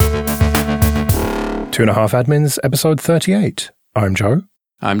Two and a Half Admins, episode 38. I'm Joe.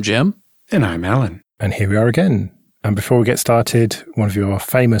 I'm Jim. And I'm Alan. And here we are again. And before we get started, one of your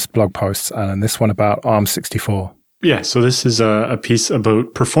famous blog posts, Alan, this one about ARM64. Yeah, so this is a piece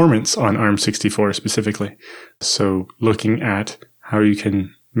about performance on ARM64 specifically. So looking at how you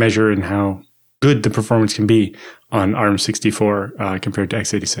can measure and how good the performance can be on ARM64 compared to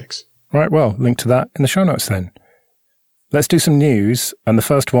x86. Right, well, link to that in the show notes then. Let's do some news. And the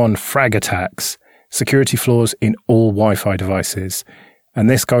first one, frag attacks, security flaws in all Wi-Fi devices. And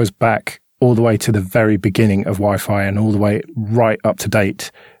this goes back all the way to the very beginning of Wi-Fi and all the way right up to date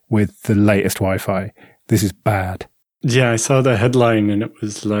with the latest Wi-Fi. This is bad. Yeah, I saw the headline and it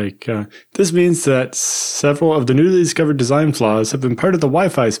was like, this means that several of the newly discovered design flaws have been part of the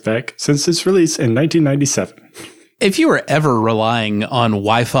Wi-Fi spec since its release in 1997. If you were ever relying on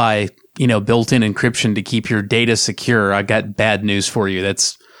Wi-Fi, built-in encryption to keep your data secure, I got bad news for you.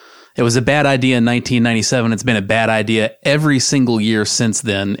 It was a bad idea in 1997. It's been a bad idea every single year since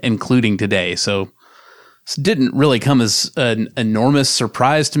then, including today. So this didn't really come as an enormous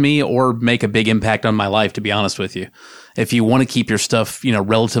surprise to me or make a big impact on my life, to be honest with you. If you want to keep your stuff,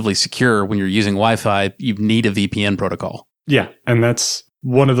 relatively secure when you're using Wi-Fi, you need a VPN protocol. Yeah, and that's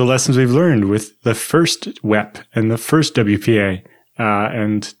one of the lessons we've learned with the first WEP and the first WPA.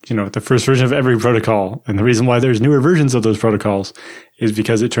 And the first version of every protocol. And the reason why there's newer versions of those protocols is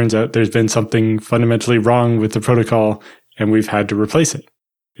because it turns out there's been something fundamentally wrong with the protocol and we've had to replace it.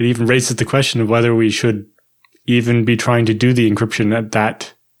 It even raises the question of whether we should even be trying to do the encryption at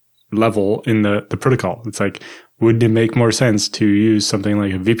that level in the protocol. It's like, wouldn't it make more sense to use something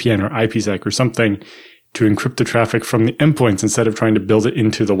like a VPN or IPsec or something to encrypt the traffic from the endpoints instead of trying to build it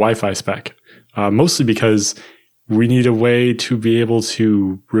into the Wi-Fi spec? Mostly because we need a way to be able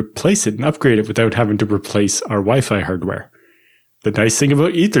to replace it and upgrade it without having to replace our Wi-Fi hardware. The nice thing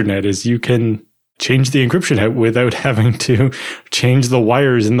about Ethernet is you can change the encryption out without having to change the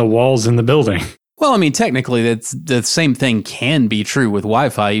wires in the walls in the building. Well, technically, that's the same thing can be true with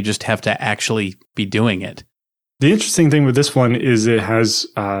Wi-Fi. You just have to actually be doing it. The interesting thing with this one is it has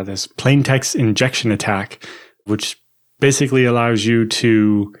this plain text injection attack, which basically allows you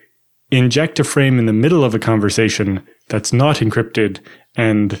to inject a frame in the middle of a conversation that's not encrypted,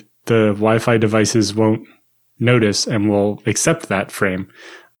 and the Wi-Fi devices won't notice and will accept that frame.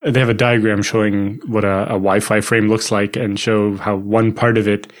 They have a diagram showing what a Wi-Fi frame looks like and show how one part of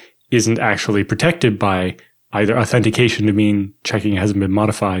it isn't actually protected by either authentication to mean checking hasn't been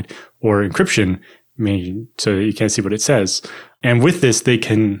modified or encryption, meaning so that you can't see what it says. And with this, they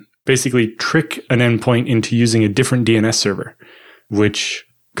can basically trick an endpoint into using a different DNS server, which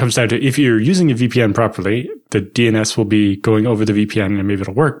comes down to if you're using a VPN properly, the DNS will be going over the VPN and maybe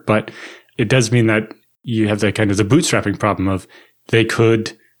it'll work. But it does mean that you have that kind of the bootstrapping problem of they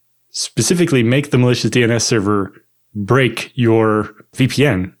could specifically make the malicious DNS server break your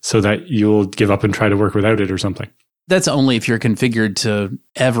VPN so that you'll give up and try to work without it or something. That's only if you're configured to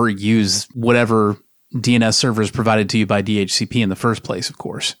ever use whatever DNS server is provided to you by DHCP in the first place, of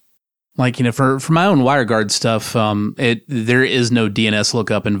course. Like, for my own WireGuard stuff, there is no DNS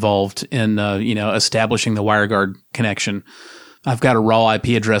lookup involved in, establishing the WireGuard connection. I've got a raw IP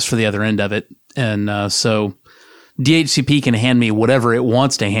address for the other end of it. And so DHCP can hand me whatever it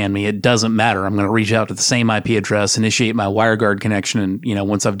wants to hand me. It doesn't matter. I'm going to reach out to the same IP address, initiate my WireGuard connection. And,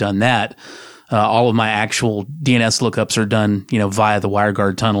 once I've done that, all of my actual DNS lookups are done, via the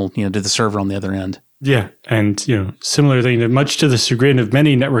WireGuard tunnel, to the server on the other end. Yeah. And, similar thing, much to the chagrin of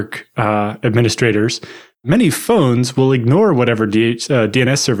many network administrators, many phones will ignore whatever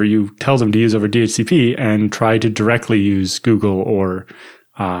DNS server you tell them to use over DHCP and try to directly use Google or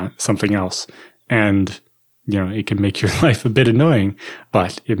something else. And, it can make your life a bit annoying,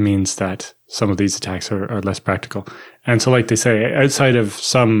 but it means that some of these attacks are less practical. And so, like they say, outside of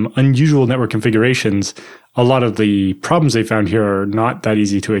some unusual network configurations, a lot of the problems they found here are not that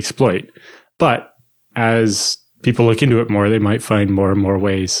easy to exploit. But as people look into it more, they might find more and more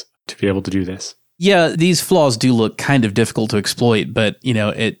ways to be able to do this. Yeah, these flaws do look kind of difficult to exploit, but,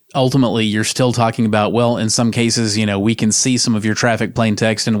 it ultimately you're still talking about, well, in some cases, we can see some of your traffic plain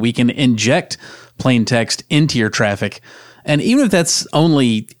text and we can inject plain text into your traffic. And even if that's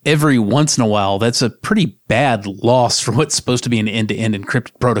only every once in a while, that's a pretty bad loss for what's supposed to be an end-to-end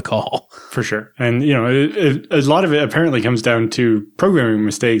encrypted protocol. For sure. And, a lot of it apparently comes down to programming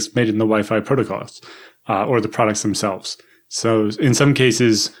mistakes made in the Wi-Fi protocols or the products themselves. So in some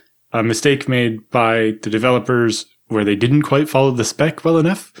cases, a mistake made by the developers where they didn't quite follow the spec well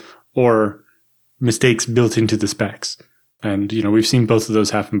enough, or mistakes built into the specs. And, we've seen both of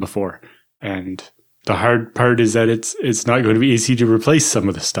those happen before. And The hard part is that it's not going to be easy to replace some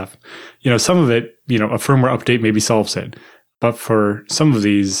of the stuff. Some of it, a firmware update maybe solves it. But for some of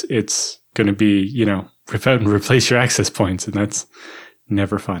these, it's going to be, rip out and replace your access points, and that's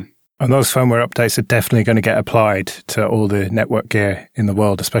never fun. And those firmware updates are definitely going to get applied to all the network gear in the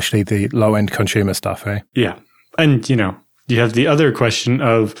world, especially the low-end consumer stuff, eh? Yeah. And, you have the other question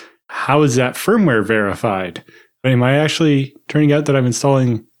of how is that firmware verified? Am I actually turning out that I'm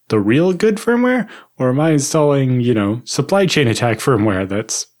installing the real good firmware, or am I installing, supply chain attack firmware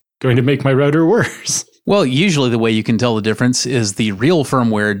that's going to make my router worse? Well, usually the way you can tell the difference is the real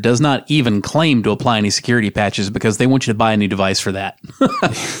firmware does not even claim to apply any security patches because they want you to buy a new device for that.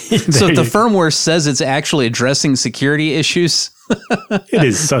 So if the firmware says it's actually addressing security issues, it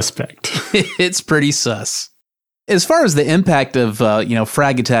is suspect. It's pretty sus. As far as the impact of,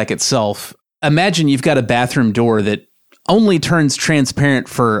 Frag Attack itself, imagine you've got a bathroom door that only turns transparent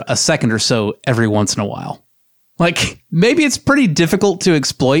for a second or so every once in a while. Like, maybe it's pretty difficult to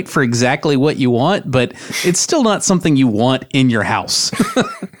exploit for exactly what you want, but it's still not something you want in your house.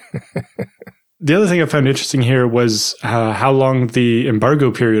 The other thing I found interesting here was how long the embargo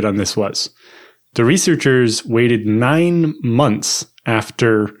period on this was. The researchers waited 9 months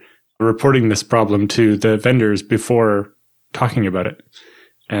after reporting this problem to the vendors before talking about it.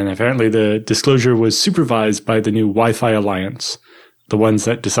 And apparently the disclosure was supervised by the new Wi-Fi Alliance, the ones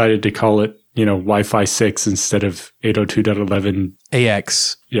that decided to call it, Wi-Fi 6 instead of 802.11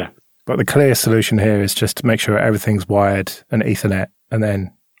 AX. Yeah. But the clear solution here is just to make sure everything's wired and Ethernet, and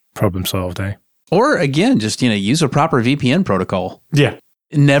then problem solved, eh? Or again, just, use a proper VPN protocol. Yeah.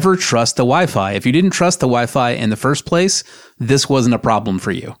 Never trust the Wi-Fi. If you didn't trust the Wi-Fi in the first place, this wasn't a problem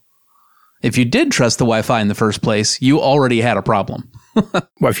for you. If you did trust the Wi-Fi in the first place, you already had a problem.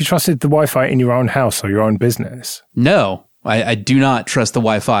 Well, if you trusted the Wi-Fi in your own house or your own business? No, I do not trust the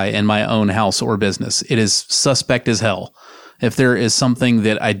Wi-Fi in my own house or business. It is suspect as hell. If there is something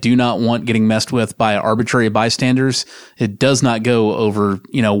that I do not want getting messed with by arbitrary bystanders, it does not go over,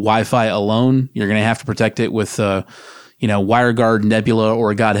 Wi-Fi alone. You're going to have to protect it with, WireGuard, Nebula,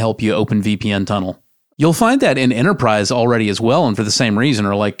 or God help you, OpenVPN tunnel. You'll find that in enterprise already as well, and for the same reason.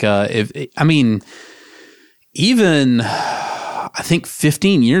 Or even I think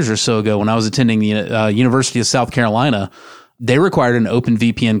 15 years or so ago when I was attending the University of South Carolina, they required an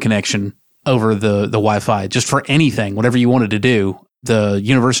OpenVPN connection over the Wi-Fi just for anything, whatever you wanted to do. The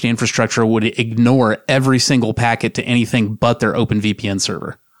university infrastructure would ignore every single packet to anything but their OpenVPN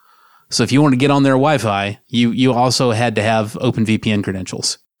server. So if you wanted to get on their Wi-Fi, you also had to have OpenVPN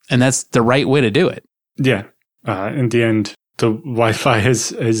credentials. And that's the right way to do it. Yeah. In the end, the Wi-Fi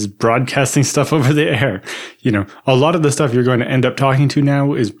is broadcasting stuff over the air. A lot of the stuff you're going to end up talking to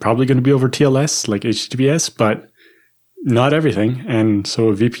now is probably going to be over TLS, like HTTPS, but not everything. And so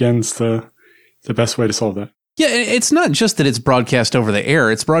a VPN's the best way to solve that. Yeah, it's not just that it's broadcast over the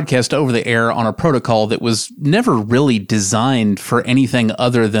air. It's broadcast over the air on a protocol that was never really designed for anything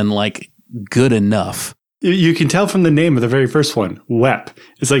other than good enough. You can tell from the name of the very first one, WEP.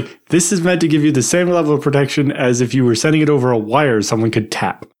 It's like, this is meant to give you the same level of protection as if you were sending it over a wire someone could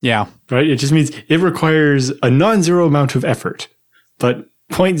tap. Yeah. Right? It just means it requires a non-zero amount of effort. But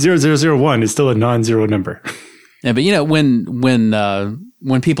 0.0001 is still a non-zero number. Yeah, but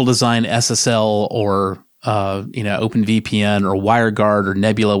when people design SSL or OpenVPN or WireGuard or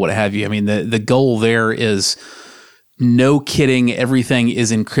Nebula, what have you, the goal there is no kidding, everything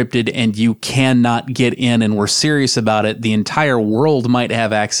is encrypted and you cannot get in, and we're serious about it. The entire world might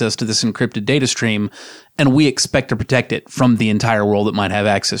have access to this encrypted data stream, and we expect to protect it from the entire world that might have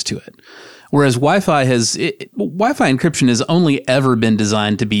access to it. Whereas Wi-Fi encryption has only ever been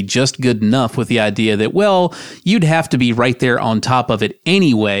designed to be just good enough, with the idea that, well, you'd have to be right there on top of it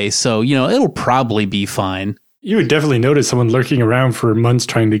anyway, so, it'll probably be fine. You would definitely notice someone lurking around for months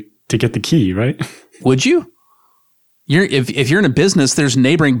trying to get the key, right? Would you? If you're in a business, there's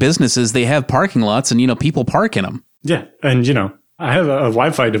neighboring businesses, they have parking lots and, people park in them. Yeah. And, I have a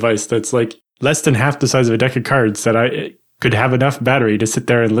Wi-Fi device that's less than half the size of a deck of cards that I could have enough battery to sit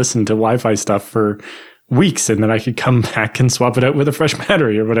there and listen to Wi-Fi stuff for weeks. And then I could come back and swap it out with a fresh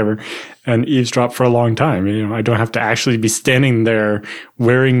battery or whatever and eavesdrop for a long time. I don't have to actually be standing there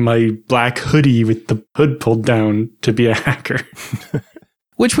wearing my black hoodie with the hood pulled down to be a hacker.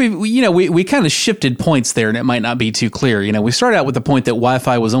 Which we kind of shifted points there, and it might not be too clear. We started out with the point that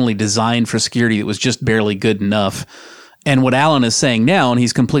Wi-Fi was only designed for security that was just barely good enough. And what Alan is saying now, and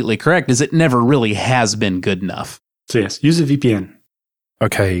he's completely correct, is it never really has been good enough. So yes, use a VPN.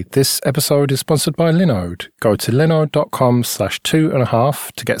 Okay, this episode is sponsored by Linode. Go to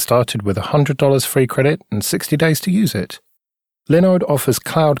linode.com/2.5 to get started with $100 free credit and 60 days to use it. Linode offers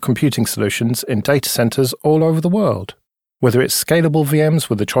cloud computing solutions in data centers all over the world. Whether it's scalable VMs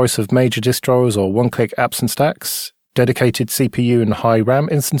with a choice of major distros or one-click apps and stacks, dedicated CPU and high RAM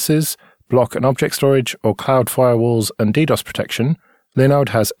instances, block and object storage, or cloud firewalls and DDoS protection, Linode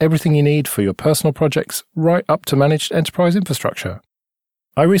has everything you need for your personal projects right up to managed enterprise infrastructure.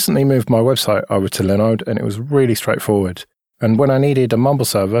 I recently moved my website over to Linode and it was really straightforward. And when I needed a Mumble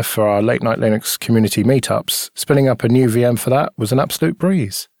server for our Late Night Linux community meetups, spinning up a new VM for that was an absolute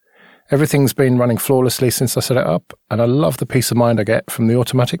breeze. Everything's been running flawlessly since I set it up, and I love the peace of mind I get from the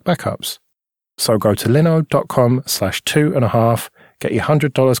automatic backups. So go to linode.com/2.5, get your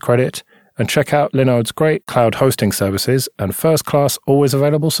 $100 credit, and check out Linode's great cloud hosting services and first-class, always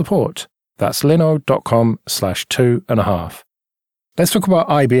available support. That's linode.com/2.5. Let's talk about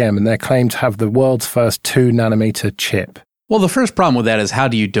IBM and their claim to have the world's first 2-nanometer chip. Well, the first problem with that is how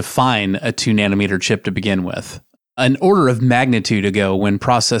do you define a 2-nanometer chip to begin with? An order of magnitude ago, when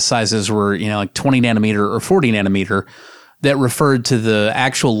process sizes were, like 20 nanometer or 40 nanometer, that referred to the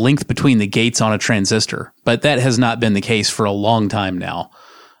actual length between the gates on a transistor. But that has not been the case for a long time now.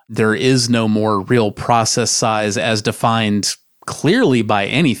 There is no more real process size as defined clearly by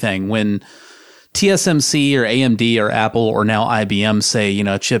anything. When TSMC or AMD or Apple or now IBM say,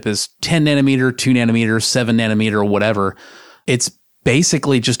 a chip is 10 nanometer, 2 nanometer, 7 nanometer, or whatever, it's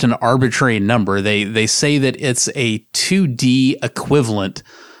basically just an arbitrary number. They say that it's a 2D equivalent,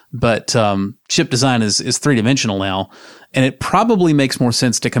 but chip design is three-dimensional now, and it probably makes more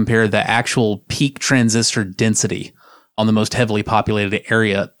sense to compare the actual peak transistor density on the most heavily populated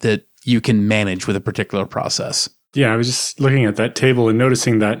area that you can manage with a particular process. Yeah, I was just looking at that table and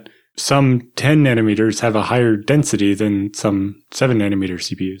noticing that some 10 nanometers have a higher density than some 7 nanometer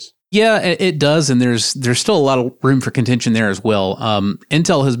CPUs. Yeah, it does, and there's still a lot of room for contention there as well.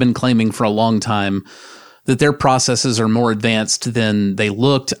 Intel has been claiming for a long time that their processes are more advanced than they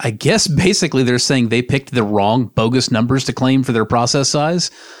looked. I guess basically they're saying they picked the wrong bogus numbers to claim for their process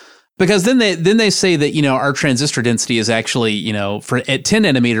size. Because then they say that, our transistor density is actually, for at 10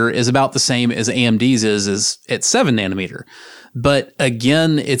 nanometer is about the same as AMD's is at 7 nanometer. But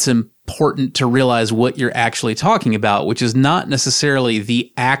again, it's important to realize what you're actually talking about, which is not necessarily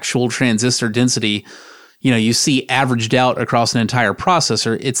the actual transistor density, you see averaged out across an entire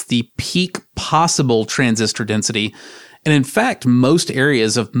processor. It's the peak possible transistor density. And in fact, most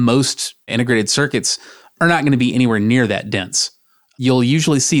areas of most integrated circuits are not going to be anywhere near that dense. You'll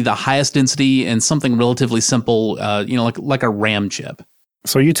usually see the highest density in something relatively simple, like a RAM chip.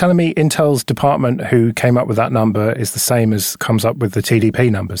 So you're telling me Intel's department who came up with that number is the same as comes up with the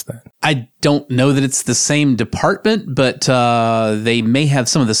TDP numbers then? I don't know that it's the same department, but they may have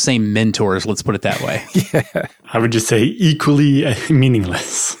some of the same mentors, let's put it that way. Yeah. I would just say equally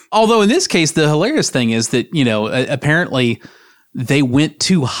meaningless. Although in this case, the hilarious thing is that, apparently they went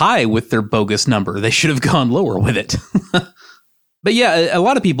too high with their bogus number. They should have gone lower with it. But yeah, a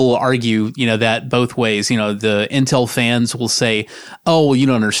lot of people will argue, that both ways. The Intel fans will say, oh, well, you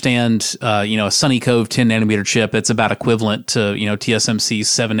don't understand, a Sunny Cove 10 nanometer chip, it's about equivalent to, TSMC's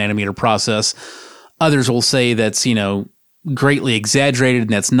 7 nanometer process. Others will say that's, greatly exaggerated and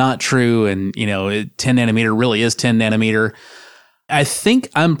that's not true. And, 10 nanometer really is 10 nanometer. I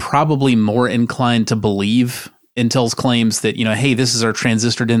think I'm probably more inclined to believe Intel's claims that, hey, this is our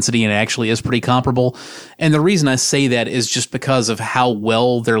transistor density and it actually is pretty comparable. And the reason I say that is just because of how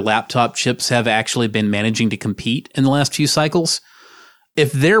well their laptop chips have actually been managing to compete in the last few cycles.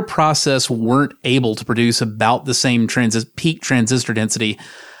 If their process weren't able to produce about the same peak transistor density,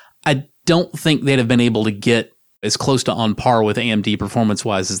 I don't think they'd have been able to get as close to on par with AMD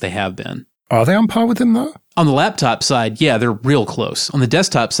performance-wise as they have been. Are they on par with them, though? On the laptop side, yeah, they're real close. On the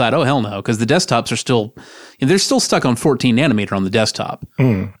desktop side, oh, hell no, because the desktops are they're still stuck on 14 nanometer on the desktop.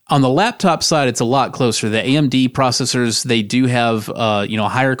 On the laptop side, it's a lot closer. The AMD processors, they do have, a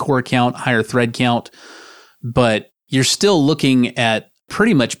higher core count, higher thread count, but you're still looking at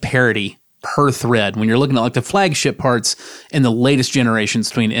pretty much parity per thread. When you're looking at like the flagship parts in the latest generations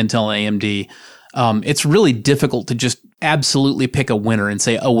between Intel and AMD, it's really difficult to just absolutely pick a winner and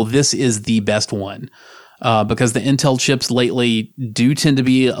say, oh, well, this is the best one. Because the Intel chips lately do tend to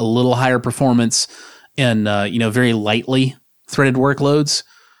be a little higher performance and, very lightly threaded workloads.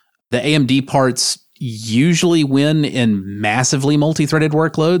 The AMD parts usually win in massively multi-threaded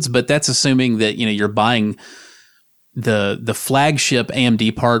workloads, but that's assuming that, you're buying the flagship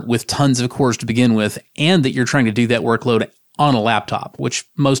AMD part with tons of cores to begin with, and that you're trying to do that workload on a laptop, which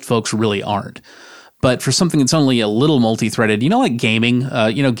most folks really aren't. But for something that's only a little multi-threaded, like gaming,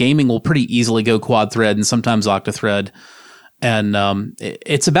 gaming will pretty easily go quad thread and sometimes octa-thread. And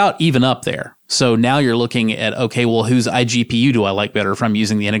it's about even up there. So now you're looking at, okay, well, whose iGPU do I like better if I'm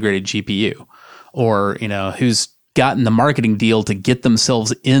using the integrated GPU? Or, who's gotten the marketing deal to get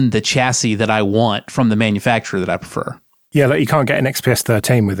themselves in the chassis that I want from the manufacturer that I prefer. Yeah, like you can't get an XPS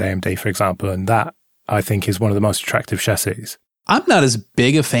 13 with AMD, for example, and that, I think, is one of the most attractive chassis. I'm not as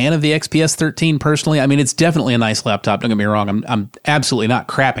big a fan of the XPS 13 personally. I mean, it's definitely a nice laptop. Don't get me wrong. I'm absolutely not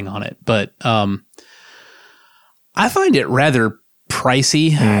crapping on it, but I find it rather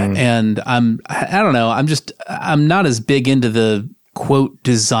pricey, and I don't know. I'm not as big into the quote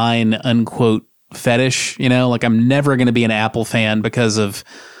design unquote fetish. Like I'm never going to be an Apple fan because of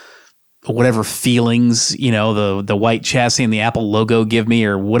whatever feelings, the white chassis and the Apple logo give me,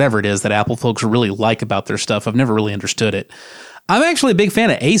 or whatever it is that Apple folks really like about their stuff. I've never really understood it. I'm actually a big fan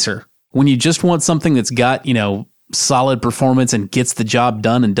of Acer. When you just want something that's got, solid performance and gets the job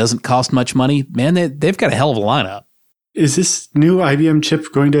done and doesn't cost much money, man, they've got a hell of a lineup. Is this new IBM chip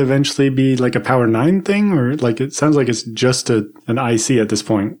going to eventually be like a Power 9 thing? Or like it sounds like it's just an IC at this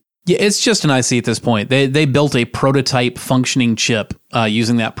point? Yeah, it's just an IC at this point. They built a prototype functioning chip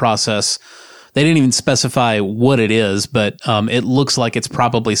using that process. They didn't even specify what it is, but it looks like it's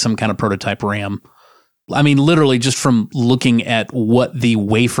probably some kind of prototype RAM. I mean, literally just from looking at what the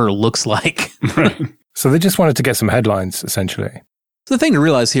wafer looks like. Right. So they just wanted to get some headlines, essentially. The thing to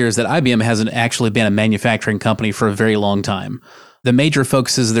realize here is that IBM hasn't actually been a manufacturing company for a very long time. The major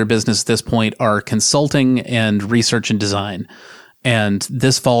focuses of their business at this point are consulting and research and design. And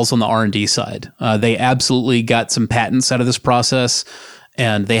this falls on the R&D side. They absolutely got some patents out of this process,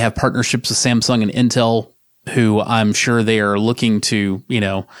 and they have partnerships with Samsung and Intel, who I'm sure they are looking to,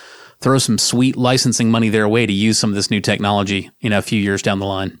 throw some sweet licensing money their way to use some of this new technology, a few years down the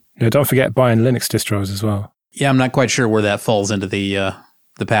line. Yeah, don't forget buying Linux distros as well. Yeah, I'm not quite sure where that falls into the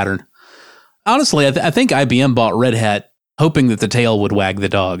pattern. Honestly, I think IBM bought Red Hat hoping that the tail would wag the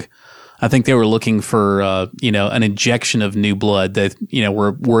dog. I think they were looking for, an injection of new blood. That,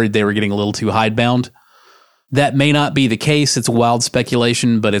 were worried they were getting a little too hidebound. That may not be the case. It's wild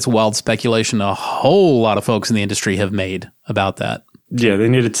speculation, but it's wild speculation a whole lot of folks in the industry have made about that. Yeah, they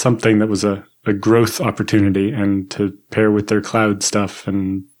needed something that was a growth opportunity and to pair with their cloud stuff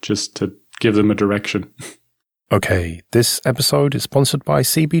and just to give them a direction. Okay, this episode is sponsored by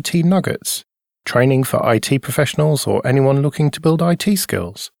CBT Nuggets, training for IT professionals or anyone looking to build IT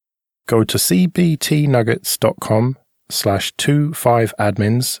skills. Go to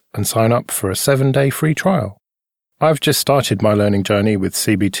cbtnuggets.com/25admins and sign up for a 7-day free trial. I've just started my learning journey with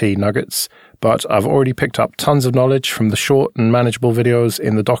CBT Nuggets, but I've already picked up tons of knowledge from the short and manageable videos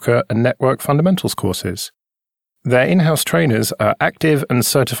in the Docker and Network Fundamentals courses. Their in-house trainers are active and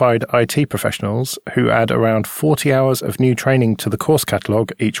certified IT professionals who add around 40 hours of new training to the course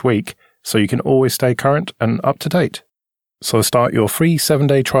catalog each week, so you can always stay current and up to date. So start your free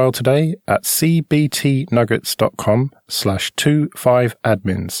 7-day trial today at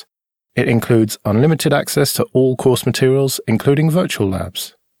cbtnuggets.com/25admins. It includes unlimited access to all course materials, including virtual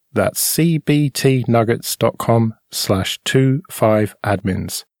labs. That's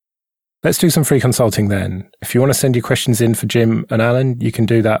cbtnuggets.com/25admins. Let's do some free consulting then. If you want to send your questions in for Jim and Alan, you can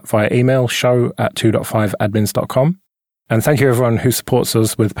do that via email, show@2.5admins.com. And thank you everyone who supports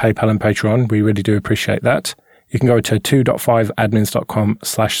us with PayPal and Patreon. We really do appreciate that. You can go to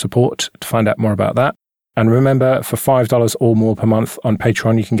 2.5admins.com/support to find out more about that. And remember, for $5 or more per month on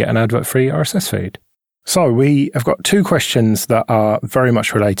Patreon, you can get an advert-free RSS feed. So we have got 2 questions that are very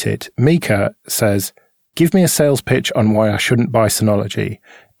much related. Mika says, give me a sales pitch on why I shouldn't buy Synology.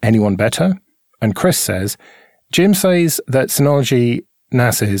 Anyone better? And Chris says, Jim says that Synology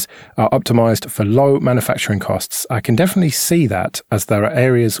NASes are optimized for low manufacturing costs. I can definitely see that, as there are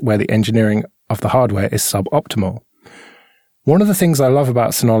areas where the engineering of the hardware is suboptimal. One of the things I love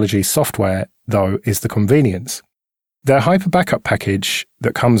about Synology software, though, is the convenience. Their Hyper Backup package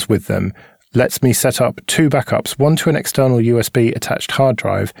that comes with them lets me set up 2 backups, one to an external USB attached hard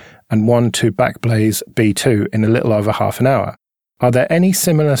drive and one to Backblaze B2 in a little over half an hour. Are there any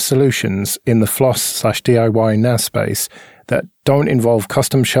similar solutions in the FLOSS/DIY NAS space that don't involve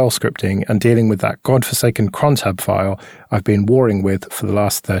custom shell scripting and dealing with that godforsaken crontab file I've been warring with for the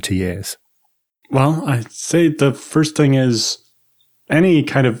last 30 years? Well, I'd say the first thing is any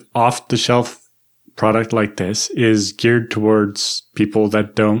kind of off-the-shelf product like this is geared towards people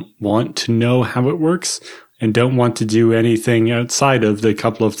that don't want to know how it works and don't want to do anything outside of the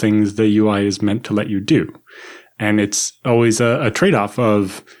couple of things the UI is meant to let you do. And it's always a trade-off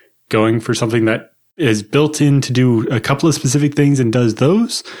of going for something that is built in to do a couple of specific things and does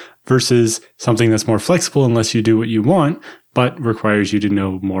those versus something that's more flexible unless you do what you want, but requires you to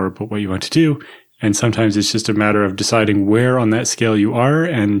know more about what you want to do And sometimes it's just a matter of deciding where on that scale you are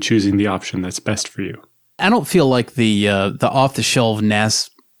and choosing the option that's best for you. I don't feel like the off-the-shelf NAS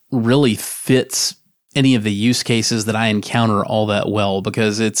really fits any of the use cases that I encounter all that well,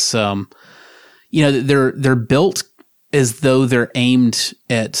 because it's they're built as though they're aimed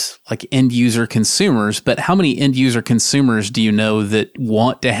at like end user consumers. But how many end user consumers do you know that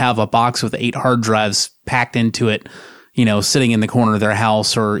want to have a box with 8 hard drives packed into it, sitting in the corner of their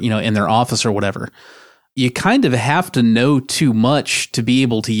house or, in their office or whatever? You kind of have to know too much to be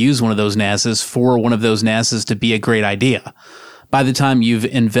able to use one of those NASs for one of those NASs to be a great idea. By the time you've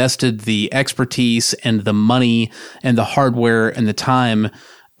invested the expertise and the money and the hardware and the time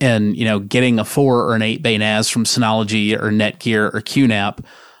and, getting a 4 or an 8 bay NAS from Synology or Netgear or QNAP,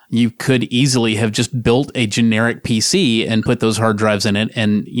 you could easily have just built a generic PC and put those hard drives in it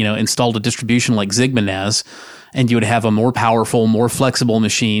and, installed a distribution like Sigma NAS, and you would have a more powerful, more flexible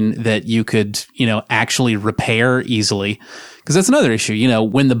machine that you could, actually repair easily. Because that's another issue.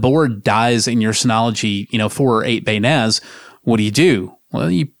 When the board dies in your Synology, 4 or 8 bay NAS, what do?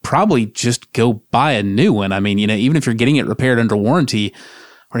 Well, you probably just go buy a new one. I mean, even if you're getting it repaired under warranty,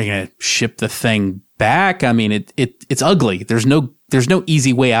 are you going to ship the thing back? I mean, it's ugly. There's no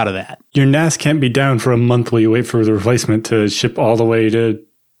easy way out of that. Your NAS can't be down for a month while you wait for the replacement to ship all the way to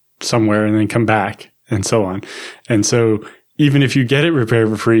somewhere and then come back and so on. And so even if you get it repaired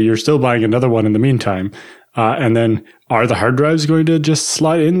for free, you're still buying another one in the meantime. And then are the hard drives going to just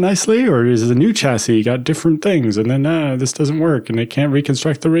slide in nicely, or is the new chassis got different things? And then, this doesn't work and it can't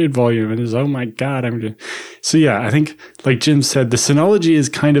reconstruct the RAID volume. And it's, oh my God. So yeah, I think like Jim said, the Synology is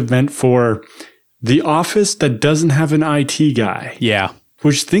kind of meant for the office that doesn't have an IT guy. Yeah.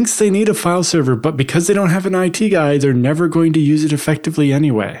 Which thinks they need a file server, but because they don't have an IT guy, they're never going to use it effectively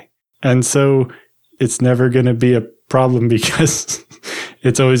anyway. And so it's never going to be a problem because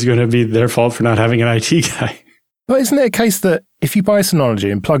it's always going to be their fault for not having an IT guy. But isn't it a case that if you buy a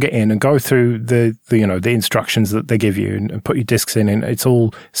Synology and plug it in and go through the instructions that they give you and put your disks in and it's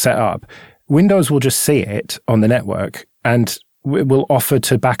all set up, Windows will just see it on the network and will offer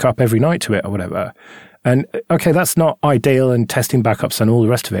to back up every night to it or whatever. And okay, that's not ideal and testing backups and all the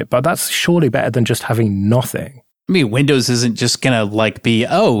rest of it, but that's surely better than just having nothing. I mean, Windows isn't just going to be,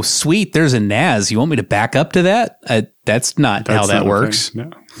 oh, sweet, there's a NAS. You want me to back up to that? That's not how that works.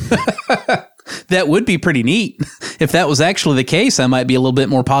 No. That would be pretty neat. If that was actually the case, I might be a little bit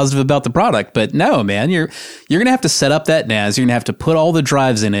more positive about the product. But no, man, you're going to have to set up that NAS. You're going to have to put all the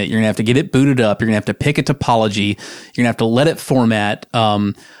drives in it. You're going to have to get it booted up. You're going to have to pick a topology. You're going to have to let it format.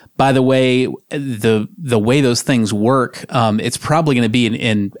 By the way, the way those things work, it's probably going to be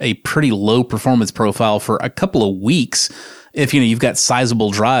in a pretty low performance profile for a couple of weeks. If you've got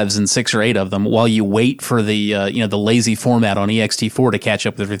sizable drives and 6 or 8 of them, while you wait for the the lazy format on ext4 to catch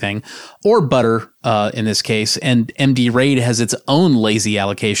up with everything, or Butter in this case, and MD RAID has its own lazy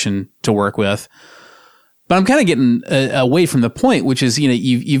allocation to work with. But I'm kind of getting away from the point, which is,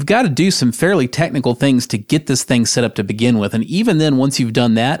 you've got to do some fairly technical things to get this thing set up to begin with. And even then, once you've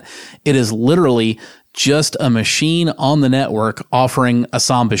done that, it is literally just a machine on the network offering a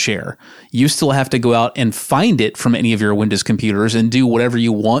Samba share. You still have to go out and find it from any of your Windows computers and do whatever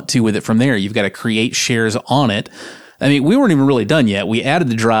you want to with it from there. You've got to create shares on it. I mean, we weren't even really done yet. We added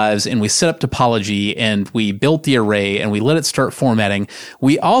the drives and we set up topology and we built the array and we let it start formatting.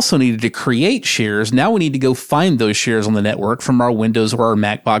 We also needed to create shares. Now we need to go find those shares on the network from our Windows or our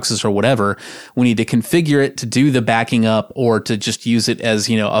Mac boxes or whatever. We need to configure it to do the backing up or to just use it as,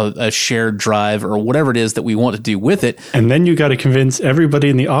 a shared drive or whatever it is that we want to do with it. And then you got to convince everybody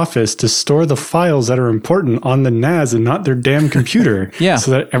in the office to store the files that are important on the NAS and not their damn computer. Yeah.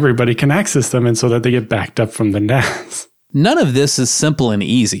 So that everybody can access them and so that they get backed up from the NAS. None of this is simple and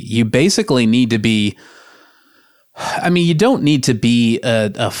easy. You basically need to be, you don't need to be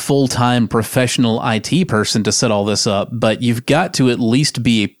a full-time professional IT person to set all this up, but you've got to at least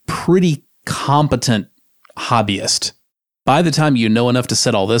be a pretty competent hobbyist. By the time you know enough to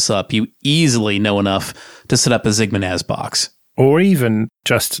set all this up, you easily know enough to set up a Sigma NAS box. Or even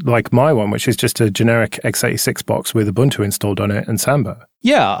just like my one, which is just a generic x86 box with Ubuntu installed on it and Samba.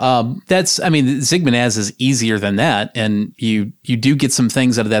 Yeah, Sigma NAS is easier than that, and you do get some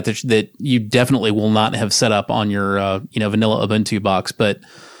things out of that you definitely will not have set up on your vanilla Ubuntu box. But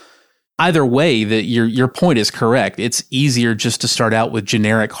either way, your point is correct. It's easier just to start out with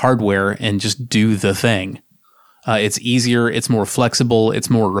generic hardware and just do the thing. It's easier, it's more flexible, it's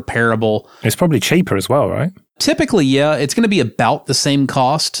more repairable. It's probably cheaper as well, right? Typically, yeah, it's going to be about the same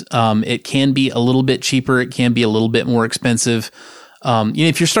cost. It can be a little bit cheaper. It can be a little bit more expensive.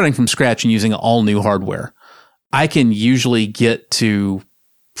 If you're starting from scratch and using all new hardware, I can usually get to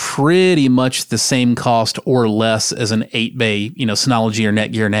pretty much the same cost or less as an 8-bay, Synology or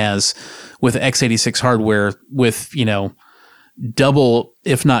Netgear NAS with x86 hardware with, double,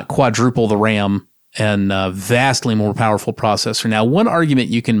 if not quadruple the RAM and vastly more powerful processor. Now, one argument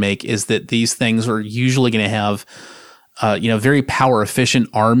you can make is that these things are usually going to have, very power efficient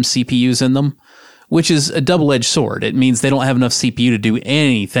ARM CPUs in them, which is a double-edged sword. It means they don't have enough CPU to do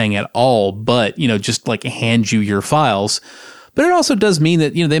anything at all, but, just like hand you your files. But it also does mean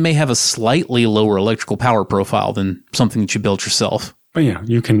that, they may have a slightly lower electrical power profile than something that you built yourself. But yeah,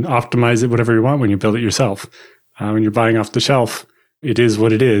 you can optimize it whatever you want when you build it yourself. When you're buying off the shelf, it is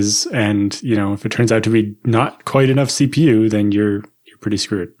what it is. And, if it turns out to be not quite enough CPU, then you're pretty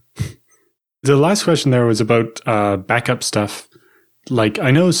screwed. The last question there was about backup stuff. Like, I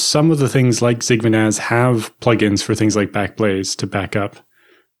know some of the things like Sigma NAS have plugins for things like Backblaze to back up.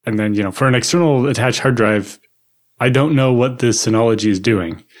 And then, for an external attached hard drive, I don't know what the Synology is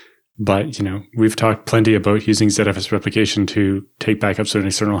doing. But, we've talked plenty about using ZFS replication to take backups on an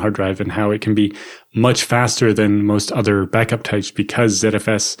external hard drive and how it can be much faster than most other backup types because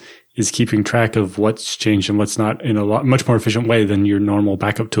ZFS is keeping track of what's changed and what's not in a much more efficient way than your normal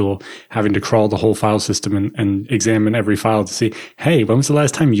backup tool, having to crawl the whole file system and examine every file to see, hey, when was the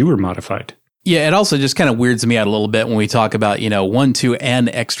last time you were modified? Yeah, it also just kind of weirds me out a little bit when we talk about, 1, 2, and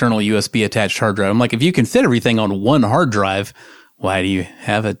external USB attached hard drive. I'm like, if you can fit everything on one hard drive, why do you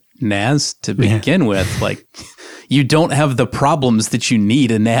have a NAS to begin with? Like, you don't have the problems that you need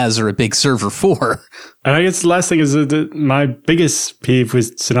a NAS or a big server for. And I guess the last thing is that my biggest peeve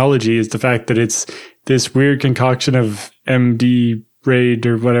with Synology is the fact that it's this weird concoction of MD RAID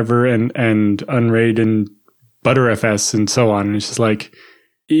or whatever and Unraid and ButterFS and so on. And it's just like,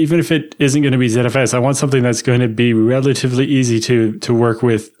 even if it isn't going to be ZFS, I want something that's going to be relatively easy to work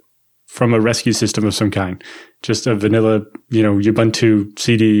with from a rescue system of some kind. Just a vanilla, Ubuntu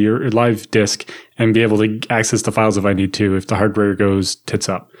CD or live disk and be able to access the files if I need to, if the hardware goes tits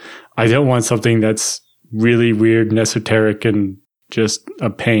up. I don't want something that's really weird and esoteric and just a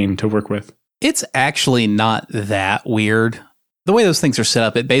pain to work with. It's actually not that weird. The way those things are set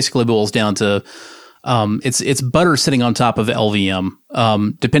up, it basically boils down to it's Butter sitting on top of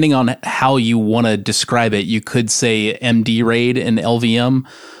LVM. Depending on how you want to describe it, you could say MD RAID and LVM.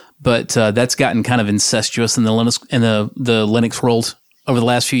 But that's gotten kind of incestuous in the Linux world over the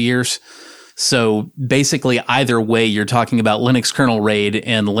last few years. So basically, either way, you're talking about Linux kernel RAID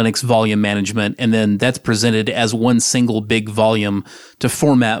and Linux volume management, and then that's presented as one single big volume to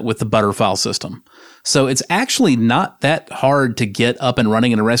format with the Butter file system. So it's actually not that hard to get up and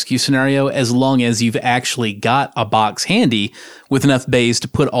running in a rescue scenario as long as you've actually got a box handy with enough bays to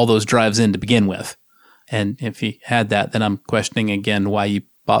put all those drives in to begin with. And if you had that, then I'm questioning again why you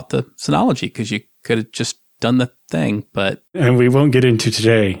bought the Synology, because you could have just done the thing. And we won't get into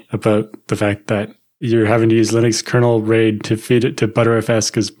today about the fact that you're having to use Linux kernel RAID to feed it to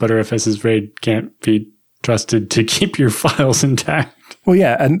ButterFS because ButterFS's RAID can't be trusted to keep your files intact. Well,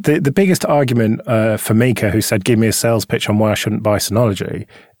 yeah, and the biggest argument for Mika, who said, give me a sales pitch on why I shouldn't buy Synology,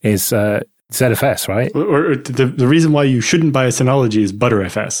 is ZFS, right? Or the reason why you shouldn't buy a Synology is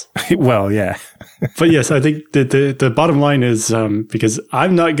ButterFS. Well, yeah. But yes, I think that the bottom line is because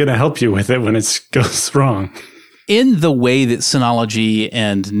I'm not going to help you with it when it goes wrong. In the way that Synology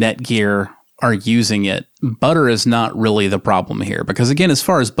and Netgear are using it, Butter is not really the problem here. Because again, as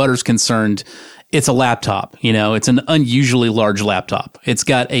far as Butter's concerned, it's a laptop. It's an unusually large laptop. It's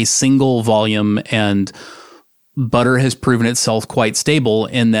got a single volume, and Butter has proven itself quite stable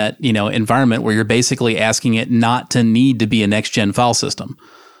in that, environment where you're basically asking it not to need to be a next-gen file system.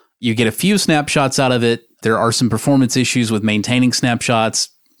 You get a few snapshots out of it. There are some performance issues with maintaining snapshots.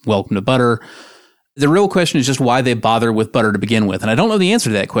 Welcome to Butter. The real question is just why they bother with Butter to begin with. And I don't know the answer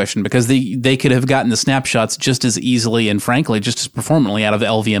to that question because they could have gotten the snapshots just as easily and frankly just as performantly out of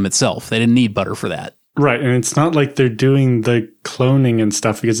LVM itself. They didn't need Butter for that. Right. And it's not like they're doing the cloning and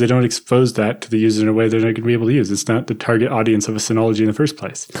stuff because they don't expose that to the user in a way they're not going to be able to use. It's not the target audience of a Synology in the first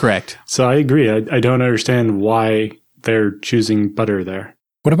place. Correct. So I agree. I don't understand why they're choosing Butter there.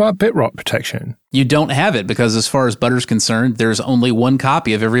 What about bit rot protection? You don't have it because as far as Butter's concerned, there's only one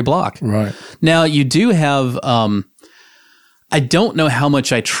copy of every block. Right. Now, you do have, I don't know how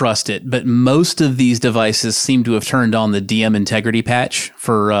much I trust it, but most of these devices seem to have turned on the DM integrity patch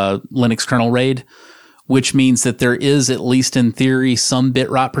for Linux kernel RAID, which means that there is, at least in theory, some bit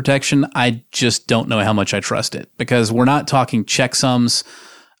rot protection. I just don't know how much I trust it because we're not talking checksums.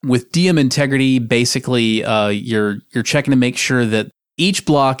 With DM integrity, basically, you're checking to make sure that each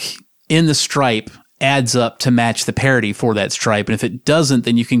block in the stripe adds up to match the parity for that stripe. And if it doesn't,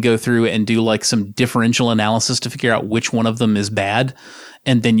 then you can go through and do like some differential analysis to figure out which one of them is bad.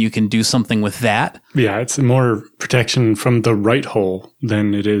 And then you can do something with that. Yeah, it's more protection from the write hole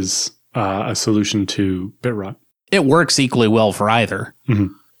than it is a solution to bit rot. It works equally well for either. Mm-hmm.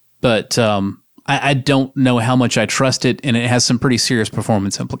 But I don't know how much I trust it, and it has some pretty serious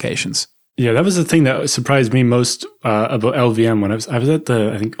performance implications. Yeah, that was the thing that surprised me most about LVM when I was at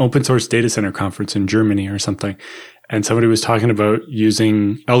the, I think, Open Source Data Center conference in Germany or something, and somebody was talking about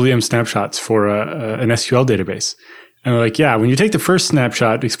using LVM snapshots for an SQL database. And they're like, yeah, when you take the first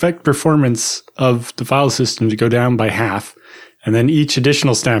snapshot, expect performance of the file system to go down by half, and then each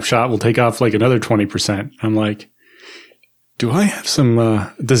additional snapshot will take off like another 20%. I'm like, do I have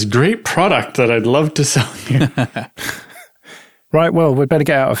some this great product that I'd love to sell you? Right, well, we'd better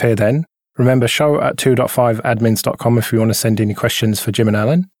get out of here then. Remember, show@2.5admins.com if you want to send any questions for Jim and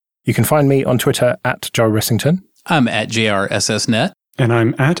Alan. You can find me on Twitter @Joe Ressington. I'm @JRSSNet. And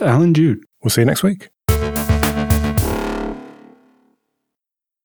I'm @Alan Jude. We'll see you next week.